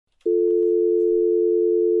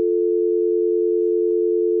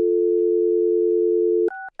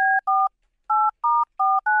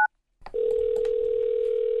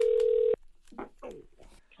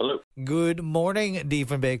Good morning,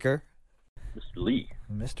 Diefenbaker. Mr. Lee.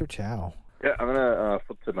 Mr. Chow. Yeah, I'm gonna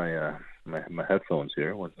flip to my my headphones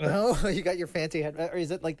here. One second. Oh, you got your fancy head. Or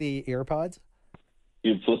is it like the AirPods?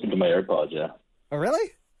 You flip into my AirPods, yeah. Oh,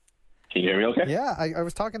 really? Can you hear me okay? Yeah, I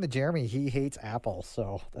was talking to Jeremy. He hates Apple,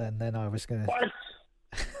 so and then I was gonna. What?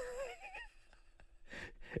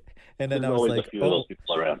 And then There's I was always like, a few of those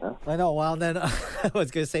people around, huh? I know. Well, then I was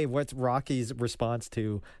gonna say, what's Rocky's response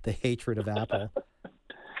to the hatred of Apple?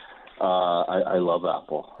 I love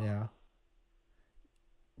Apple. Yeah.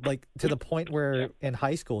 Like to the point where in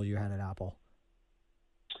high school you had an Apple.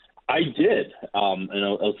 I did. And I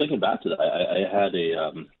was thinking back to that. I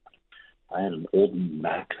had an old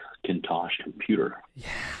Macintosh computer. Yeah.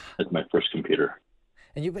 As my first computer.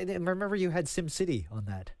 And you remember you had SimCity on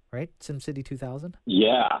that, right? SimCity 2000?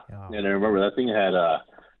 Yeah. Oh. And I remember that thing had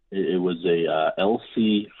it was a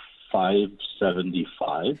LC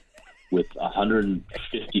 575 with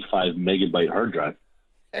 155 megabyte hard drive.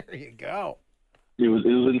 There you go. It was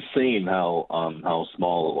insane how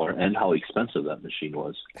small and how expensive that machine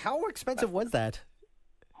was. How expensive was that?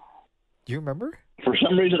 Do you remember? For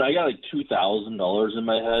some reason, I got like $2,000 in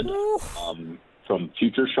my head from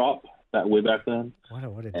Future Shop that way back then. What a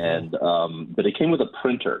deal. And but it came with a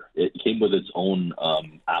printer. It came with its own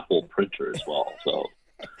Apple printer as well. So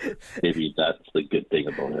maybe that's the good thing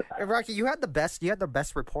about it. Hey, Rocky, you had the best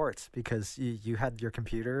reports because you had your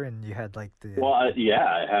computer and you had like the I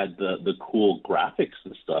had the cool graphics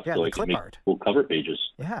and stuff, yeah, so the I could clip make art. cool cover pages.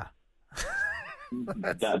 Yeah.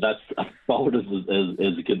 That's about as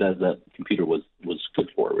good as that computer was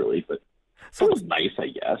good for, really. But So- it was nice, I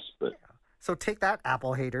guess. But So take that,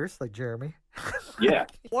 Apple haters like Jeremy. yeah,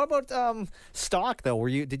 What about stock though?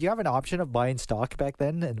 Did you have an option of buying stock back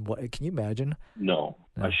then? And what can you imagine? no,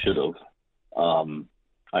 I should have. I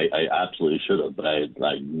absolutely should have, but I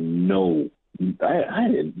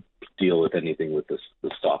didn't deal with anything with the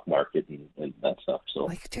stock market and that stuff. So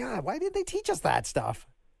Like, yeah, why did they teach us that stuff?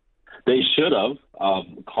 they should have.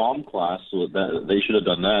 Comm class, so they should have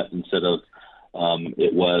done that instead of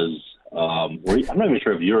it was. I'm not even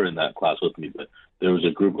sure if you were in that class with me, but there was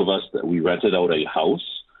a group of us that we rented out a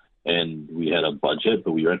house, and we had a budget,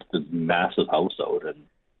 but we rented this massive house out and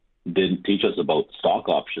didn't teach us about stock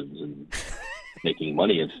options and making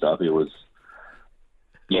money and stuff. It was,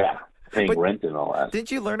 paying rent and all that.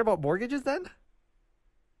 Didn't you learn about mortgages then?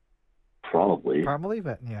 Probably.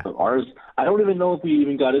 But yeah. But ours, I don't even know if we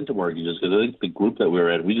even got into mortgages because I think the group that we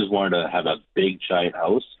were in, we just wanted to have a big giant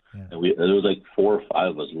house. Yeah. And there was like 4 or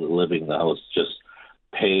 5 of us living in the house, just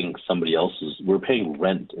paying somebody else's. We're paying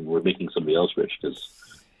rent, and we're making somebody else rich because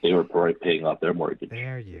they were probably paying off their mortgage.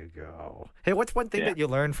 There you go. Hey, what's one thing that you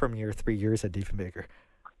learned from your 3 years at Diefenbaker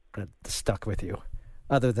that stuck with you,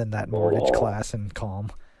 other than that mortgage class and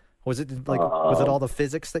Calm? Was it like was it all the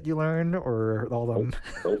physics that you learned, or all the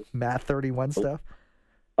Math 31 stuff?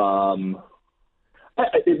 Math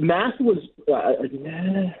was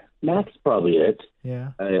math's probably it.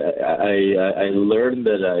 Yeah. I learned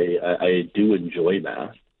that I do enjoy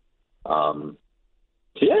math. So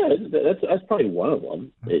yeah, that's probably one of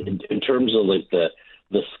them in terms of like the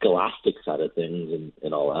scholastic side of things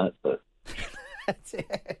and all that. But That's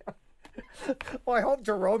it. Well, I hope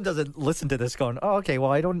Jerome doesn't listen to this going, oh, okay,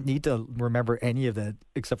 well, I don't need to remember any of that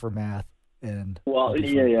except for math. And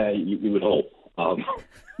you would hope.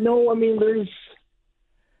 No, I mean, there's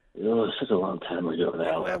it's such a long time ago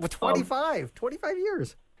now. 25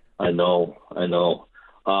 years. I know.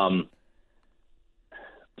 For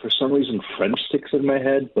some reason, French sticks in my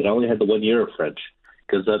head, but I only had the 1 year of French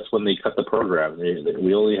because that's when they cut the program.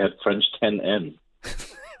 We only had French 10N.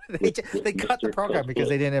 They cut the program because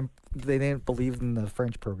they didn't believe in the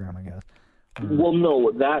French program, I guess. Well,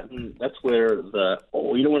 no, that's where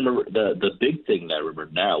remember the big thing that I remember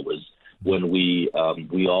now was when we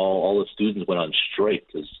all the students went on strike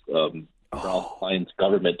because Ralph Klein's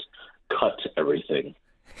government cut everything,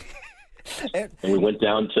 and we went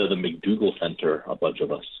down to the McDougall Center, a bunch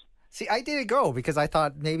of us. See, I didn't go because I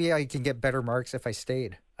thought maybe I can get better marks if I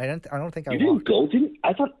stayed. I don't think I You walked. didn't go?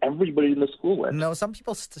 I thought everybody in the school went. No, some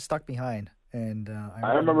people stuck behind, and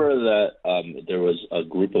I remember that there was a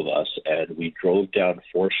group of us, and we drove down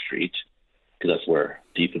 4th Street because that's where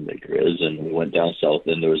Diefenbaker is, and we went down south,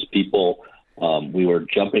 and there was people. We were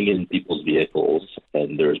jumping in people's vehicles,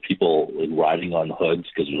 and there was people like, riding on hoods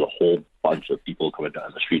because there was a whole bunch of people coming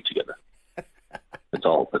down the street together.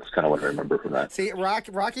 That's kind of what I remember from that. See,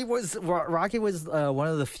 Rocky was one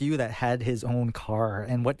of the few that had his own car.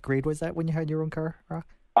 And what grade was that when you had your own car, Rock?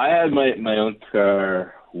 I had my own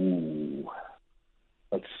car.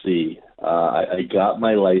 Let's see. I got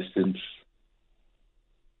my license.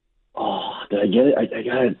 did I get it? I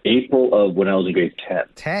got it in April of when I was in grade 10.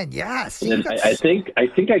 10, yes. And then I think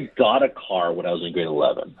I got a car when I was in grade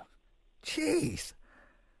 11. Jeez.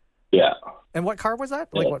 Yeah. And what car was that?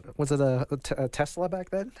 Like, what was it? A Tesla back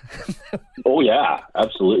then? Oh yeah,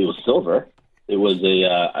 absolutely. It was silver. It was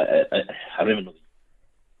I don't even know.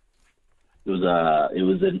 It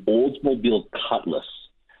was an Oldsmobile Cutlass,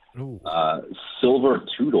 silver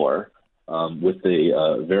two-door, with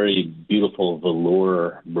a very beautiful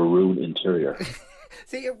velour maroon interior.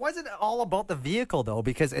 See, it wasn't all about the vehicle though,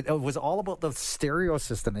 because it was all about the stereo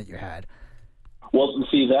system that you had. Well,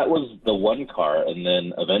 see, that was the one car, and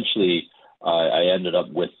then eventually I ended up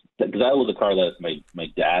with, because that was a car that my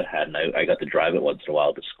dad had, and I got to drive it once in a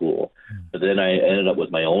while to school. But then I ended up with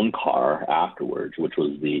my own car afterwards, which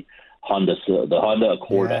was the Honda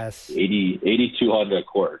Accord, yes. 82 Honda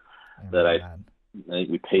Accord, that I think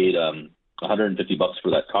we paid $150 for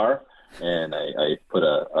that car, and I put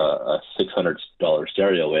a $600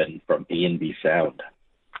 stereo in from A&B Sound.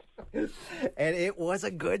 And it was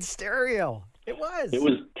a good stereo. It was. It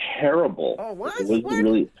was terrible. Oh, what? It was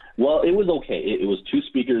really well. It was okay. It was two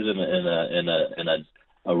speakers and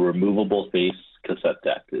a removable face cassette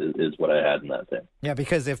deck is what I had in that thing. Yeah,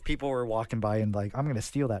 because if people were walking by and like, I'm going to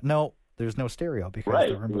steal that. No, there's no stereo because right.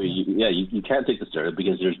 You can't take the stereo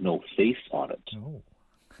because there's no face on it. Oh.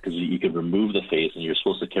 Because you can remove the face and you're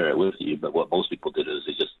supposed to carry it with you. But what most people did is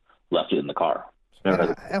they just left it in the car.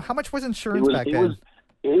 How much was insurance back then?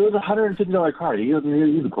 It was a $150 car. You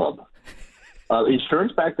need the club.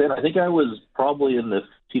 Insurance back then, I think I was probably in the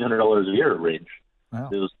 $1,500 a year range. Wow.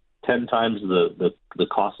 It was 10 times the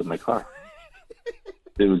cost of my car.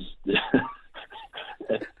 It was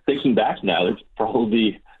thinking back now, it's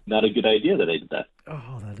probably not a good idea that I did that.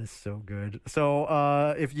 Oh, that is so good. So,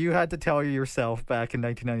 if you had to tell yourself back in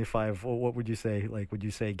 1995, what would you say? Like, would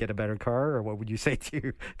you say get a better car, or what would you say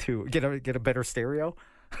to get a better stereo?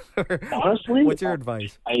 Honestly, what's your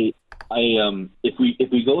advice? If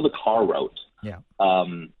we go the car route, yeah.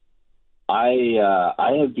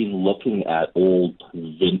 I have been looking at old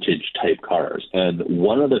vintage type cars, and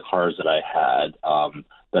one of the cars that I had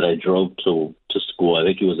that I drove to school, I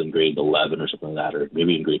think it was in grade 11 or something like that, or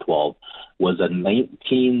maybe in grade 12, was a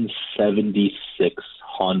 1976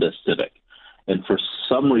 Honda Civic. And for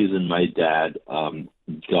some reason, my dad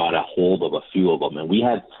got a hold of a few of them, and we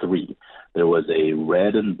had three. There was a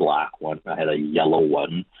red and black one, I had a yellow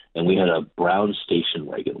one, and we had a brown station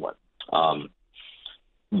wagon one.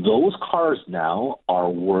 Those cars now are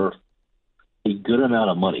worth a good amount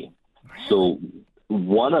of money. So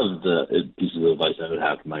one of the pieces of advice I would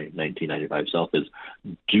have for my 1995 self is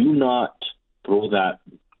do not throw that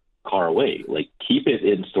car away. Like, keep it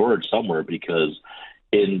in storage somewhere, because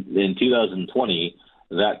in 2020,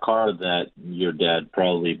 that car that your dad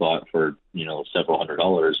probably bought for, several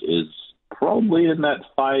 $100s is probably in that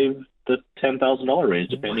 $5,000 to $10,000 range,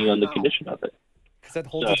 depending on the condition of it. Because that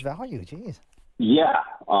holds its value. Jeez. Yeah,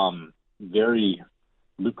 very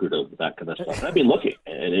lucrative, that kind of stuff. And I've been looking,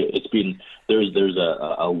 and it's been there's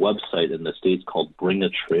a website in the States called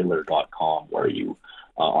bringatrailer.com where you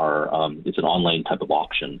are it's an online type of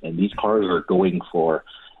auction, and these cars are going for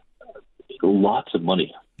lots of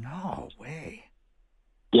money. No way.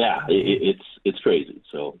 Yeah, it's crazy.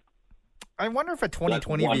 So I wonder if a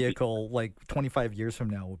 2020 vehicle, like 25 years from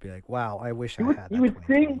now, will be like, wow, I wish I had that. You would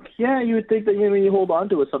think that you hold on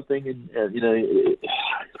to it something, and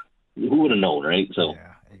who would have known, right? So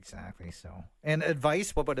yeah, exactly. So, and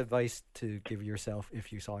advice. What about advice to give yourself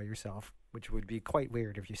if you saw yourself, which would be quite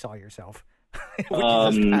weird if you saw yourself?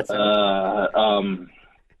 Let me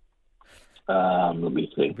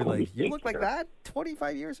think. You look like that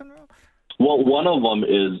 25 years from now. Well, one of them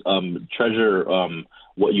is treasure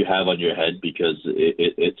what you have on your head, because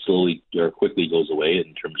it slowly or quickly goes away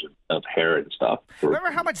in terms of hair and stuff.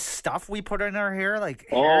 Remember how much stuff we put in our hair, like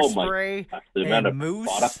hairspray the amount of mousse?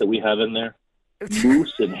 Product that we have in there.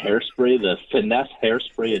 Mousse and hairspray, the finesse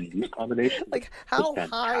hairspray and mousse combination. Like, how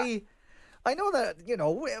high? I know that,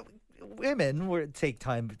 women would take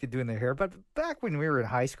time doing their hair, but back when we were in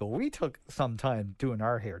high school, we took some time doing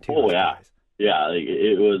our hair too. Oh, yeah. Guys. Yeah,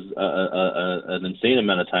 it was an insane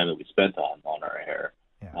amount of time that we spent on our hair.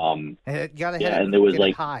 Yeah. And you gotta and there was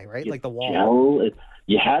like high, right? Like the wall. Gel,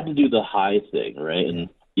 you had to do the high thing, right? And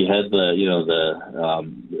you had the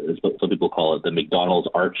some people call it the McDonald's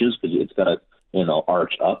arches, because it's got to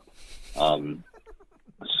arch up.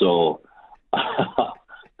 So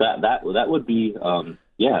that would be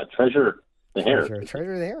treasure. The hair.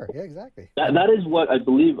 Treasure the hair. Yeah, exactly. That is what I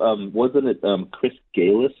believe. Wasn't it Chris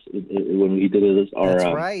Galis when he did it? That's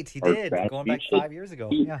right. He did. Going back 5 years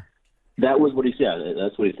ago. That was what he said.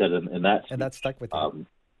 That's what he said, and that stuck with you.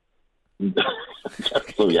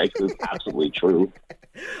 So yeah, it's absolutely true.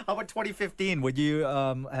 How about 2015? Would you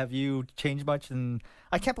have you changed much? And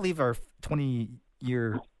I can't believe our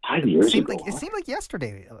 20-year. 5 years ago. It seemed like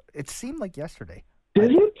yesterday. It seemed like yesterday.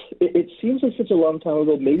 Did it? It seems like such a long time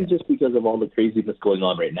ago. Maybe just because of all the craziness going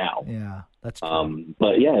on right now. Yeah, that's true.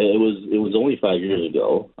 But yeah, it was only 5 years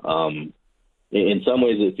ago. In some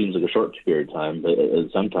ways, it seems like a short period of time, but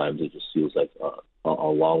sometimes it just feels like a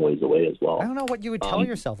long ways away as well. I don't know what you would tell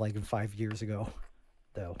yourself like 5 years ago,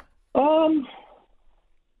 though.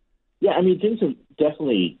 Yeah, I mean, things have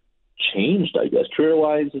definitely changed, I guess.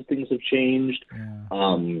 Career-wise, things have changed.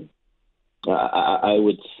 Yeah. I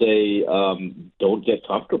would say don't get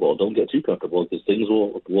comfortable. Don't get too comfortable because things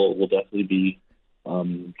will definitely be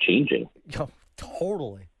changing. Oh,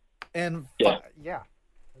 totally. And yeah.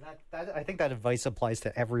 That I think that advice applies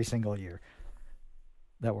to every single year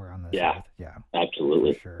that we're on this. Yeah. Yeah.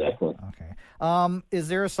 Absolutely. Sure. Definitely. Okay. Is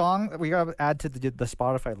there a song that we got to add to the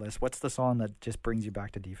Spotify list? What's the song that just brings you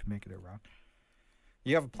back to Deep and Make It Around?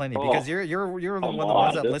 You have plenty because you're one of the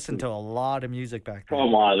ones that listened to a lot of music back then.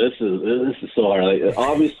 Come on, this is so hard. Like,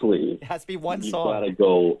 obviously, it has to be one song.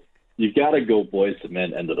 You've got to go Boys to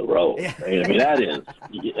Men, End of the Road. Right? I mean, that is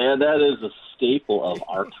a staple of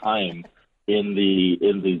our time in the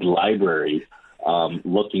library,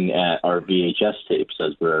 looking at our VHS tapes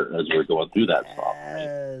as we're going through that song.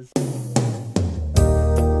 Yes.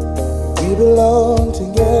 We belong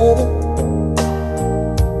together.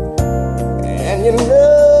 And you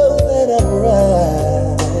know that I'm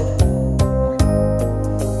right.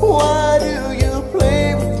 Why do you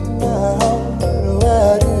play with my heart?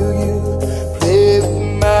 Why do you play with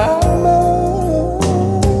my mind?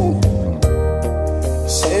 You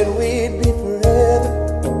said we'd be forever.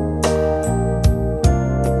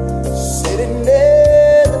 Said it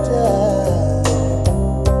never died.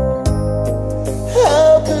 How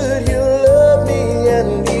could you love me and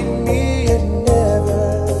leave me and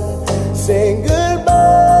never say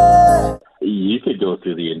goodbye? You could go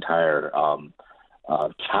through the entire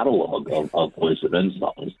catalog of Boys to Men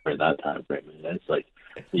songs during that time frame. I mean, it's like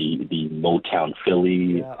the Motown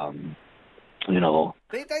Philly. Yeah.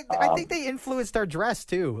 I think they influenced our dress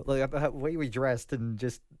too, like the way we dressed and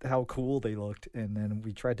just how cool they looked, and then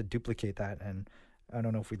we tried to duplicate that. And I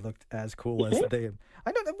don't know if we looked as cool as they.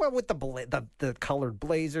 I don't know with the colored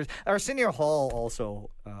blazers. Our senior hall also.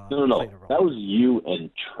 No. That was you and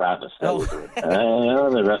Travis. That was it.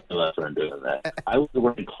 The rest of us weren't doing that. I was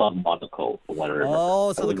wearing Club Monaco. For what I remember.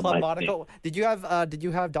 Oh, so the Club Monaco. Did you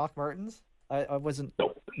have Doc Martens? I wasn't.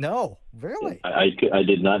 Nope. No, really. I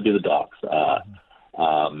did not do the Docs. I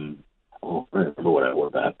don't remember what I wore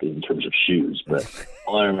back in terms of shoes, but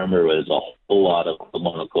all I remember was a whole lot of Club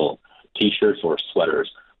Monaco T-shirts or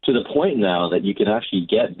sweaters, to the point now that you can actually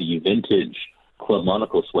get the vintage Club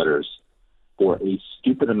Monaco sweaters for a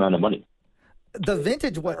stupid amount of money. The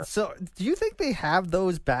vintage what? So do you think they have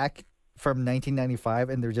those back from 1995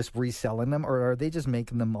 and they're just reselling them, or are they just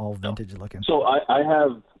making them all vintage looking? So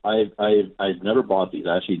I've never bought these.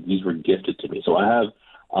 Actually, these were gifted to me. So I have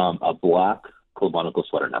a black Club Monaco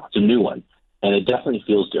sweater now. It's a new one, and it definitely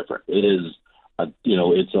feels different. It is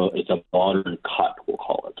it's a modern cut, we'll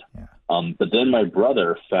call it. Yeah. But then my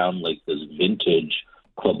brother found like this vintage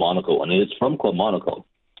Club Monaco, and it's from Club Monaco,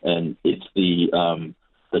 and it's the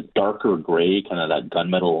darker gray, kind of that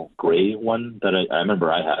gunmetal gray one that I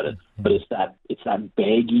remember I had it. But it's that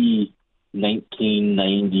baggy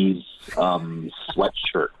 1990s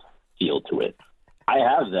sweatshirt feel to it. I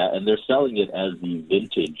have that, and they're selling it as the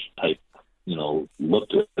vintage type, look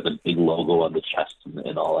to it with a big logo on the chest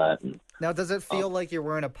and all that. And, now, does it feel like you're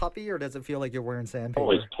wearing a puppy, or does it feel like you're wearing sandpaper?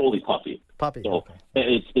 Oh, it's totally puffy. Puppy. So okay.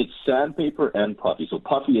 It's sandpaper and puffy. So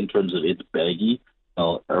puffy in terms of it's baggy.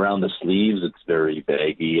 Around the sleeves, it's very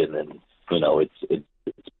baggy, and then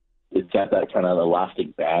it's got that kind of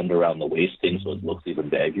elastic band around the waist thing, so it looks even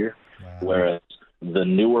baggier. Wow. Whereas the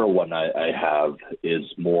newer one I have is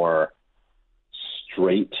more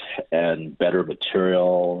straight and better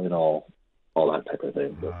material, all that type of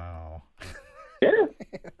thing. Wow. Yeah.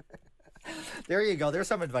 There you go. There's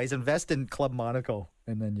some advice. Invest in Club Monaco,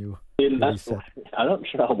 and then you. I'm not sure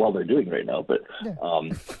how well they're doing right now, but yeah.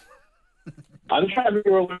 I'm trying to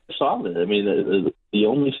figure out what the song is. I mean, the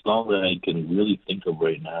only song that I can really think of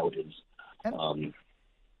right now is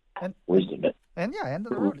Boys to Men. And yeah, End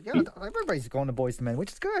of the Road. Yeah, everybody's going to Boys to Men,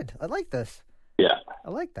 which is good. I like this. Yeah,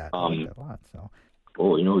 I like that. I like that a lot. So.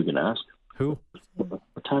 Oh, we can ask. Who?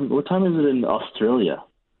 What time is it in Australia?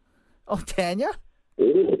 Oh, Tania?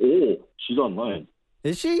 Oh, she's online.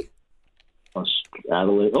 Is she?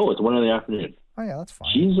 Adelaide. Oh, it's 1 in the afternoon. Oh, yeah, that's fine.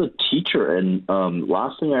 She's a teacher, and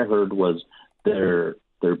last thing I heard was they're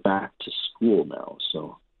they're back to school now.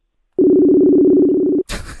 So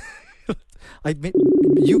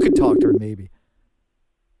you could talk to her maybe.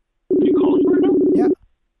 Are you calling her now? Yeah. Is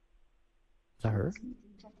that her?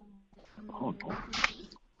 Oh no.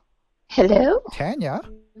 Hello? Tanya?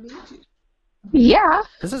 Yeah.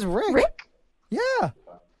 This is Rick. Rick? Yeah.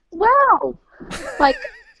 Wow. Like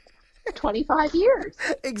 25 years.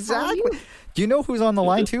 Exactly. Do you know who's on the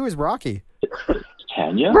line too? Is Rocky.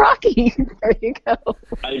 Tanya? Rocky. There you go.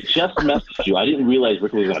 I just messaged you. I didn't realize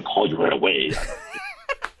Rick was going to call you right away.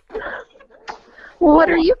 Well, what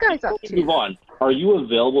are you guys up to? Move on. Are you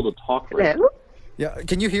available to talk right now? Hello? Yeah.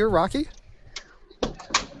 Can you hear Rocky?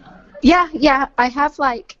 Yeah. I have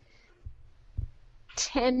like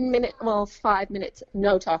 10 minutes, 5 minutes,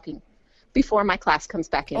 no talking before my class comes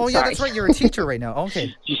back in. Oh, yeah, Sorry. that's right. You're a teacher right now.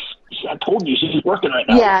 Okay. I told you she's working right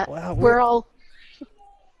now. Yeah, Wow,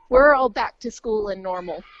 we're all back to school and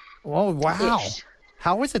normal. Oh, wow. Ish.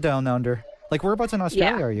 How is it down under? Like, whereabouts in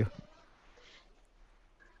Australia Yeah. are you?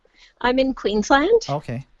 I'm in Queensland,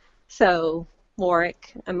 Okay. so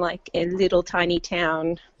Warwick. I'm like a little tiny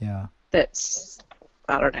town Yeah. that's,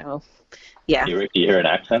 I don't know. Yeah. Hey, Rick, do you hear an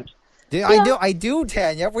accent? Yeah, I do,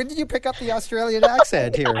 Tanya. When did you pick up the Australian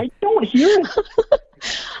accent here? I don't hear it.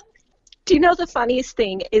 Do you know the funniest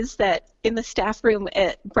thing is that in the staff room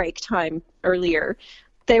at break time earlier,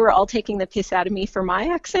 they were all taking the piss out of me for my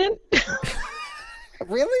accent?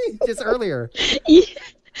 Really? Just earlier? Yeah.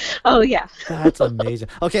 Oh, yeah. That's amazing.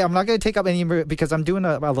 Okay, I'm not going to take up any more because I'm doing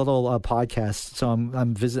a little podcast, so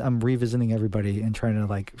I'm revisiting everybody and trying to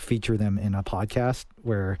like feature them in a podcast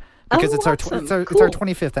where because it's our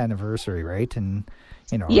 25th anniversary, right? And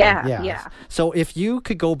you know, Yeah. So if you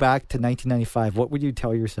could go back to 1995, what would you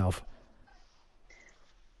tell yourself?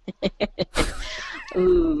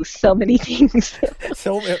 Ooh, so many things.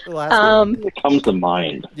 So What comes to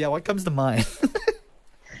mind? yeah, what comes to mind?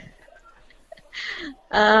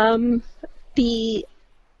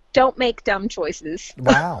 Don't make dumb choices.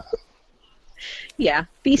 Wow. Yeah,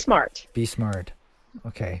 be smart. Be smart.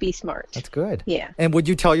 Okay. Be smart. That's good. Yeah. And would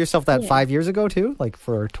you tell yourself that Yeah. 5 years ago too, like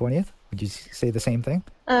for 20th? Would you say the same thing?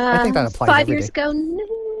 I think that applies 5 every years day. ago,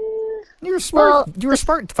 You were smart. Well, you were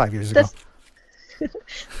smart 5 years ago.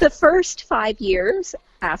 the first 5 years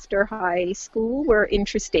after high school were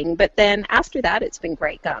interesting, but then after that, it's been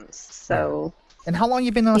great guns. So, And how long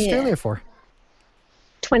you been in Australia for?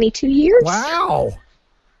 22 years. Wow.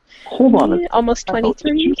 Hold on. Almost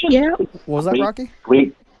 23. Yeah. What was that, Rocky?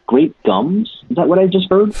 Great gums? Is that what I just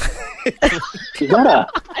heard? is that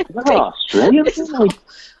an Australian thing? Like,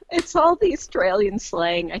 It's all the Australian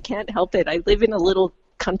slang. I can't help it. I live in a little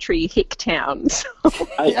country hick town. So.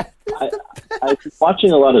 I've been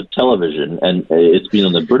watching a lot of television, and it's been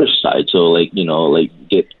on the British side, so like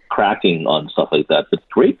get cracking on stuff like that. But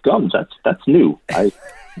great gums, that's new. That's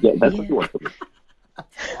a new one for me.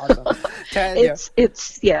 Awesome.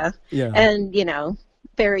 It's Yeah. and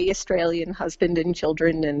very Australian husband and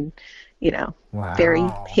children, and Wow. very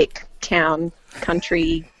hick town,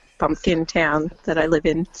 country pumpkin town that I live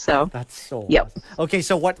in. So That's so Yep. awesome. Okay,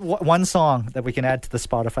 so what one song that we can add to the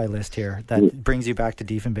Spotify list here that brings you back to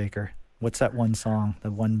Diefenbaker? What's that one song?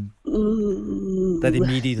 The one that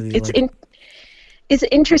immediately it's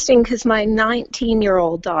interesting because my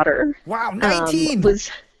 19-year-old daughter Wow, 19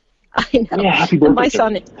 I know. Yeah, happy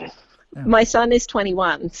birthday. My son is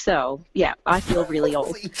 21, so yeah, I feel really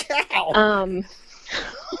old. Holy cow.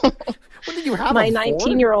 When did you have My him,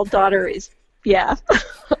 19-year-old daughter is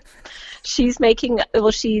she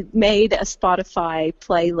made a Spotify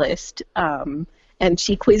playlist, and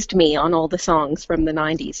she quizzed me on all the songs from the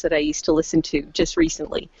 90s that I used to listen to just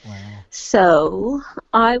recently. Wow. So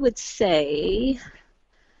I would say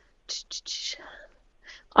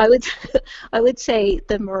I would say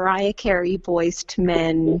the Mariah Carey Boys to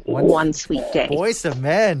Men One Sweet Day. Boys to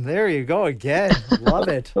Men. There you go again. Love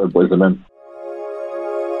it. Boys and men.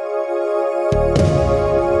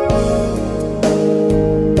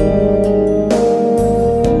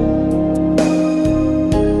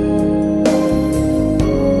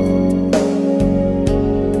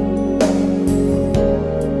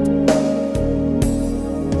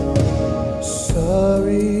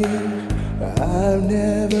 Sorry, I've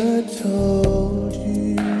never told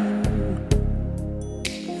you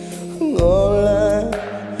all I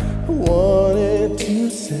wanted to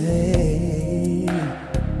say,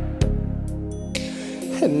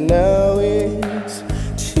 and now it's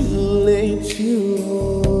too late to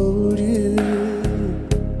hold you,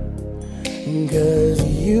 'cause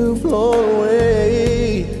you've flown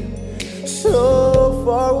away, so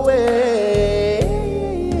far away.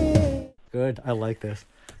 Good. I like this.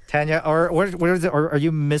 Tanya, or what is it? Are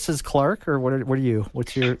you Mrs. Clark, or what are you?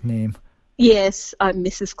 What's your name? Yes, I'm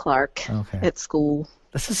Mrs. Clark at school.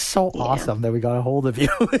 This is so awesome that we got a hold of you.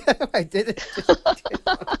 I did it.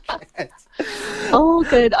 Oh,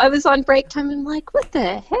 good. I was on break time and I'm like, what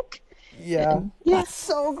the heck? Yeah. That's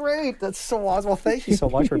so great. That's so awesome. Well, thank you so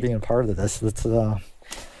much for being a part of this. It's a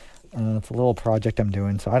little project I'm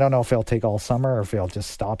doing. So I don't know if it'll take all summer or if it'll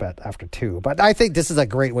just stop after 2. But I think this is a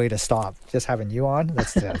great way to stop. Just having you on.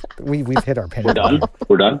 That's we've hit our pin. We're done.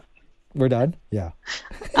 We're done. We're done? Yeah.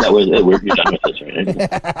 You're done with this, right?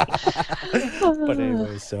 But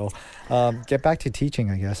anyway, so get back to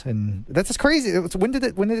teaching, I guess. And that's just crazy. When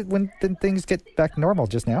did things get back to normal?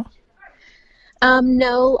 Just now?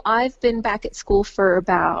 No, I've been back at school for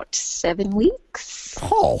about 7 weeks.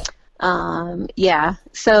 Oh. Yeah.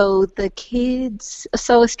 So the kids,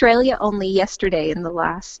 Australia only yesterday in the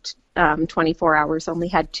last 24 hours only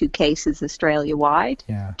had 2 cases Australia-wide,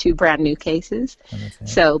 2 brand new cases.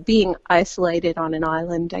 So being isolated on an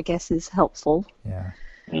island, I guess, is helpful. Yeah.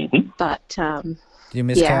 Mm-hmm. But do you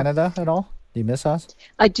miss Canada at all? Do you miss us?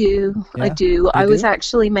 I do. Yeah? I do. I was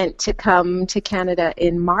actually meant to come to Canada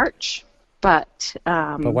in March, but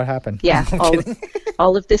what happened? Yeah,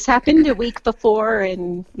 all of this happened a week before,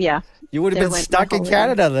 and you would have been stuck in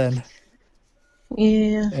Canada then.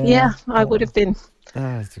 Yeah, I would have been.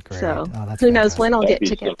 That's great. So that's who knows when I'll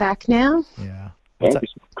get back now? Yeah. That'd be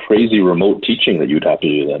some crazy remote teaching that you'd have to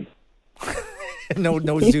do then. no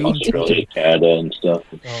Zoom Australia, teaching. Canada and stuff.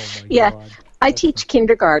 Oh my God. I teach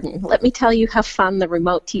kindergarten. Let me tell you how fun the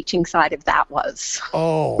remote teaching side of that was.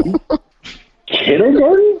 Oh.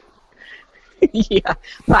 Kindergarten? Yeah,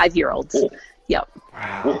 5-year-olds. Oh. Yep.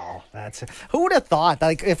 Wow, who would have thought?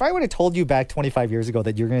 Like, if I would have told you back 25 years ago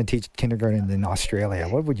that you're going to teach kindergarten in Australia,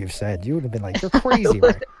 what would you have said? You would have been like, "You're crazy."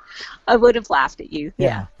 I would have laughed at you.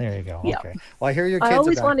 Yeah. There you go. Yep. Okay. Well, I hear your kids. I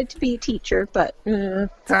always wanted to be a teacher, but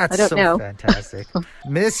that's I don't know. Fantastic.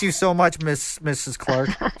 Miss you so much, Mrs. Clark.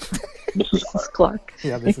 Mrs. Clark.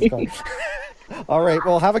 Yeah, Mrs. Clark. All right.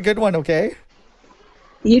 Well, have a good one. Okay.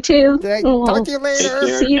 You too. Talk to you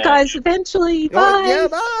later. See you guys eventually. Bye. Yeah,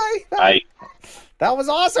 bye. Bye. That was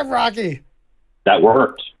awesome, Rocky. That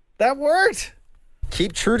worked.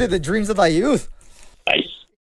 Keep true to the dreams of thy youth. Nice.